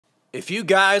If you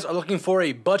guys are looking for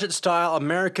a budget-style,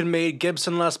 American-made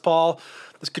Gibson Les Paul,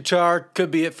 this guitar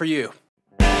could be it for you.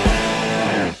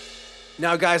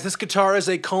 Now guys, this guitar is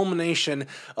a culmination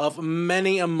of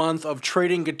many a month of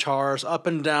trading guitars up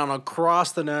and down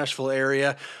across the Nashville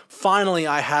area. Finally,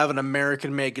 I have an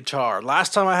American-made guitar.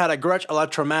 Last time I had a Gretsch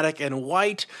Electromatic in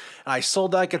white, and I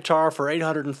sold that guitar for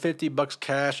 $850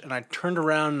 cash, and I turned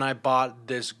around and I bought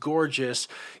this gorgeous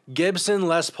Gibson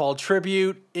Les Paul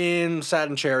Tribute in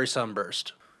Satin Cherry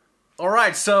Sunburst.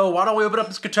 Alright, so why don't we open up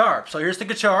this guitar? So here's the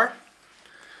guitar.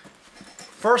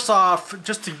 First off,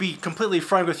 just to be completely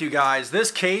frank with you guys, this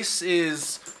case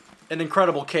is an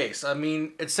incredible case. I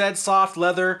mean, it said soft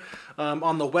leather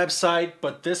on the website,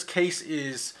 but this case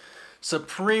is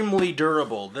supremely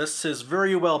durable. This is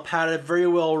very well padded, very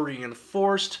well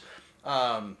reinforced,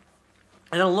 and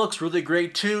it looks really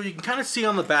great too. You can kind of see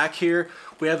on the back here,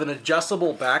 we have an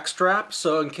adjustable back strap,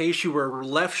 so in case you were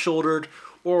left-shouldered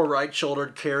or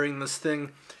right-shouldered carrying this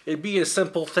thing, it'd be a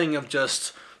simple thing of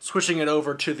just switching it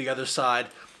over to the other side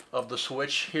of the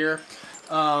switch here.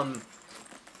 And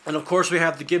of course we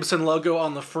have the Gibson logo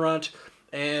on the front,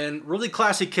 and really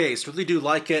classy case, really do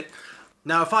like it.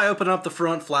 Now if I open up the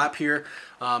front flap here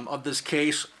of this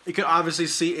case, you can obviously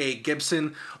see a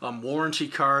Gibson warranty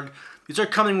card. These are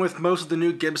coming with most of the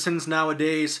new Gibsons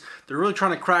nowadays. They're really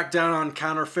trying to crack down on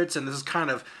counterfeits, and this is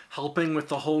kind of helping with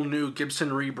the whole new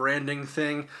Gibson rebranding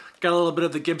thing. Got a little bit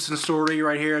of the Gibson story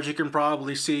right here, as you can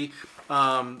probably see.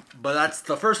 But that's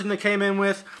the first thing they came in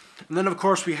with. And then of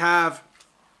course we have,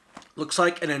 looks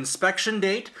like an inspection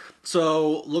date.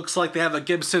 So looks like they have a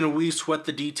Gibson We Sweat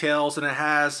the Details, and it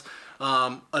has,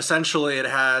 essentially it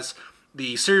has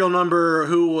the serial number,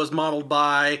 who it was modeled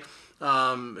by,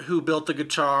 who built the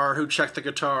guitar, who checked the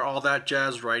guitar, all that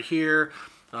jazz right here.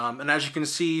 And as you can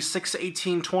see,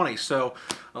 6/18/20, so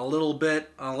a little bit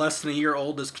less than a year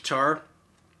old, this guitar.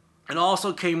 And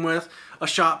also came with a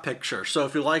shop picture. So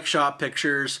if you like shop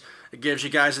pictures, it gives you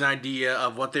guys an idea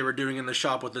of what they were doing in the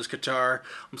shop with this guitar.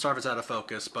 I'm sorry if it's out of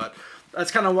focus, but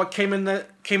that's kind of what came in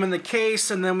the case.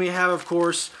 And then we have, of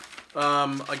course,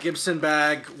 a Gibson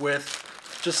bag with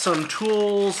just some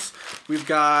tools. We've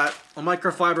got a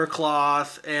microfiber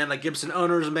cloth and a Gibson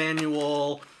owner's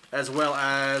manual, as well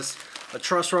as a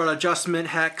truss rod adjustment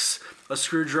hex, a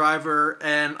screwdriver,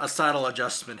 and a saddle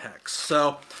adjustment hex.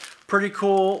 So pretty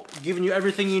cool, giving you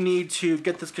everything you need to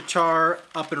get this guitar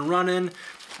up and running.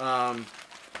 And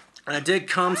it did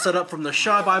come set up from the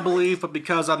shop, I believe, but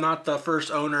because I'm not the first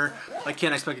owner, I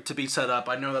can't expect it to be set up.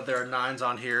 I know that there are 9s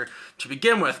on here to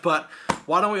begin with, but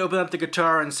why don't we open up the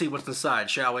guitar and see what's inside,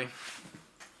 shall we?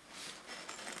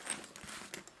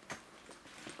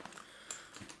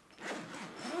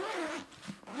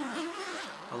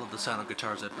 I love the sound of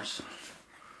guitar zippers.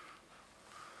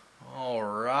 All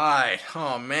right.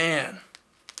 Oh, man.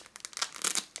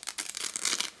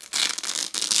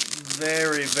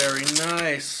 Very, very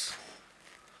nice.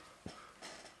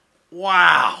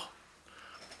 Wow.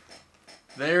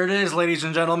 There it is, ladies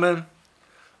and gentlemen.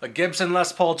 A Gibson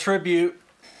Les Paul Tribute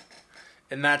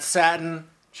in that satin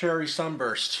cherry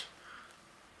sunburst.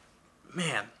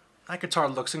 Man, that guitar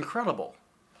looks incredible.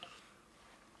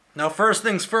 Now, first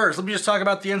things first, let me just talk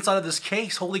about the inside of this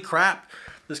case. Holy crap.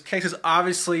 This case is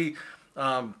obviously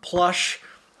plush.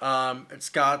 It's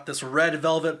got this red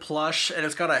velvet plush, and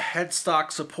it's got a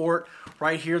headstock support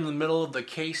right here in the middle of the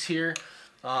case here.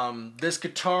 This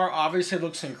guitar obviously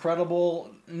looks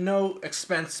incredible. No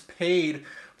expense paid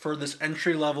for this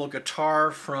entry-level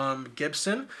guitar from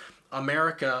Gibson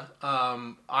America.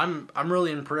 I'm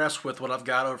really impressed with what I've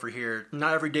got over here.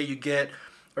 Not every day you get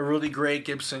a really great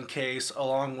Gibson case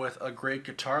along with a great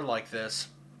guitar like this.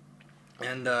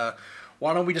 And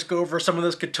why don't we just go over some of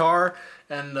this guitar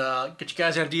and get you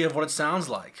guys an idea of what it sounds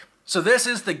like. So this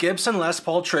is the Gibson Les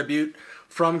Paul Tribute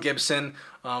from Gibson.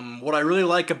 What I really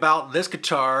like about this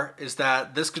guitar is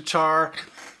that this guitar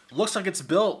looks like it's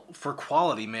built for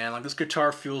quality, man. Like, this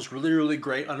guitar feels really, really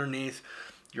great underneath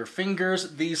your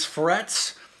fingers. These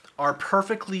frets are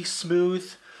perfectly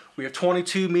smooth. We have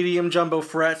 22 medium jumbo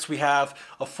frets. We have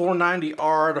a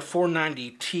 490R to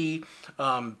 490T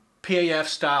PAF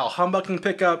style humbucking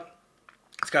pickup.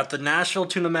 It's got the Nashville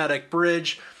Tune-o-matic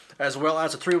bridge, as well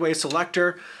as a 3-way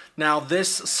selector. Now this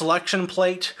selection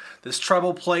plate, this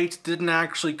treble plate, didn't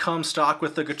actually come stock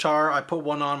with the guitar. I put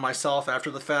one on myself after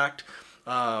the fact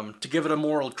to give it a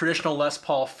more traditional Les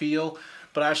Paul feel.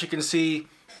 But as you can see,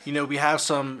 you know, we have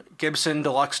some Gibson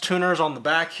Deluxe tuners on the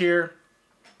back here.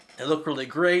 They look really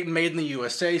great, made in the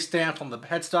USA, stamped on the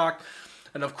headstock.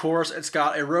 And of course, it's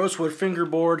got a rosewood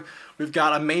fingerboard, we've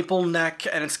got a maple neck,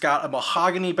 and it's got a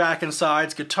mahogany back and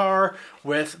sides guitar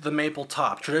with the maple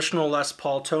top. Traditional Les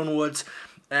Paul tone woods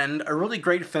and a really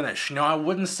great finish. You know, I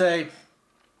wouldn't say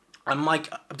I'm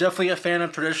definitely a fan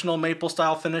of traditional maple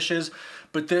style finishes,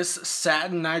 but this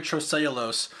satin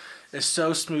nitrocellulose is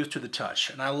so smooth to the touch,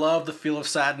 and I love the feel of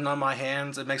satin on my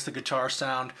hands. It makes the guitar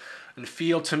sound and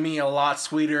feel to me a lot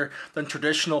sweeter than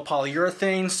traditional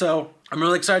polyurethane, so I'm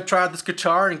really excited to try out this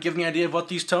guitar and give me an idea of what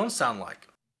these tones sound like.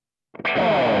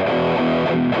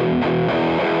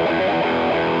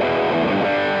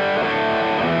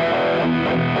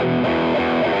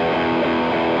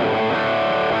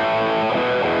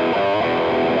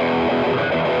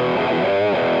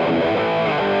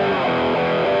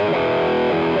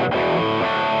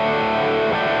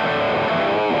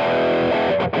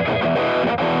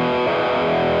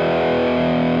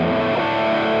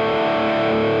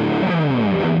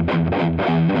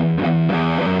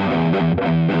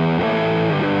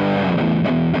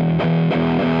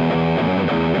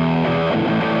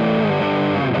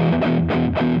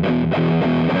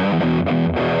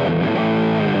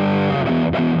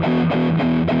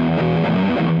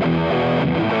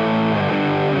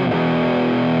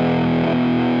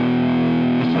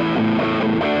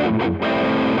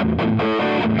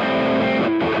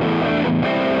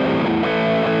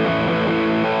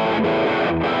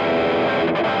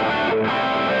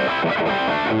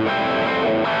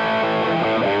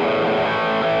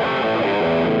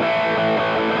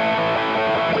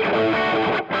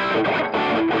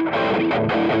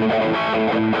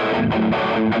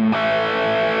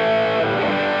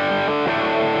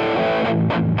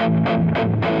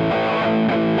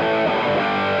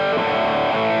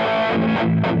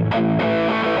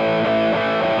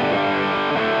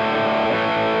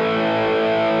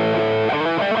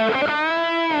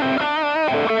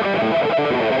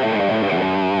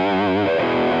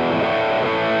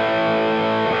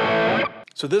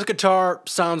 So this guitar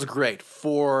sounds great.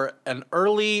 For an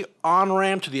early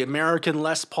on-ramp to the American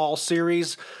Les Paul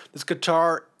series, this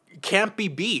guitar can't be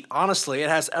beat, honestly. It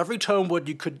has every tone wood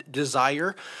you could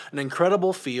desire, an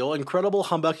incredible feel, incredible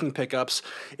humbucking pickups.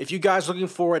 If you guys are looking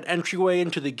for an entryway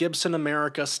into the Gibson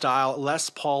America style Les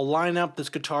Paul lineup, this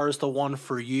guitar is the one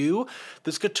for you.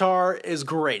 This guitar is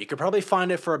great. You could probably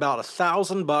find it for about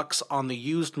 $1,000 on the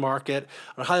used market.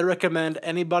 I highly recommend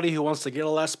anybody who wants to get a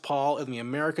Les Paul in the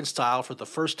American style for the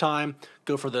first time,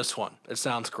 go for this one. It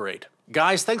sounds great.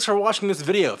 Guys, thanks for watching this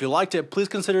video. If you liked it, please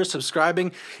consider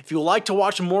subscribing. If you would like to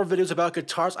watch more videos about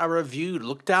guitars I reviewed,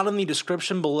 look down in the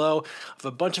description below of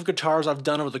a bunch of guitars I've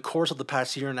done over the course of the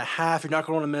past year and a half. You're not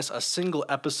going to want to miss a single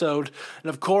episode. And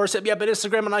of course, hit me up at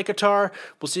Instagram and IkeGuitar.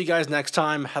 We'll see you guys next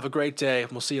time. Have a great day.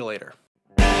 We'll see you later.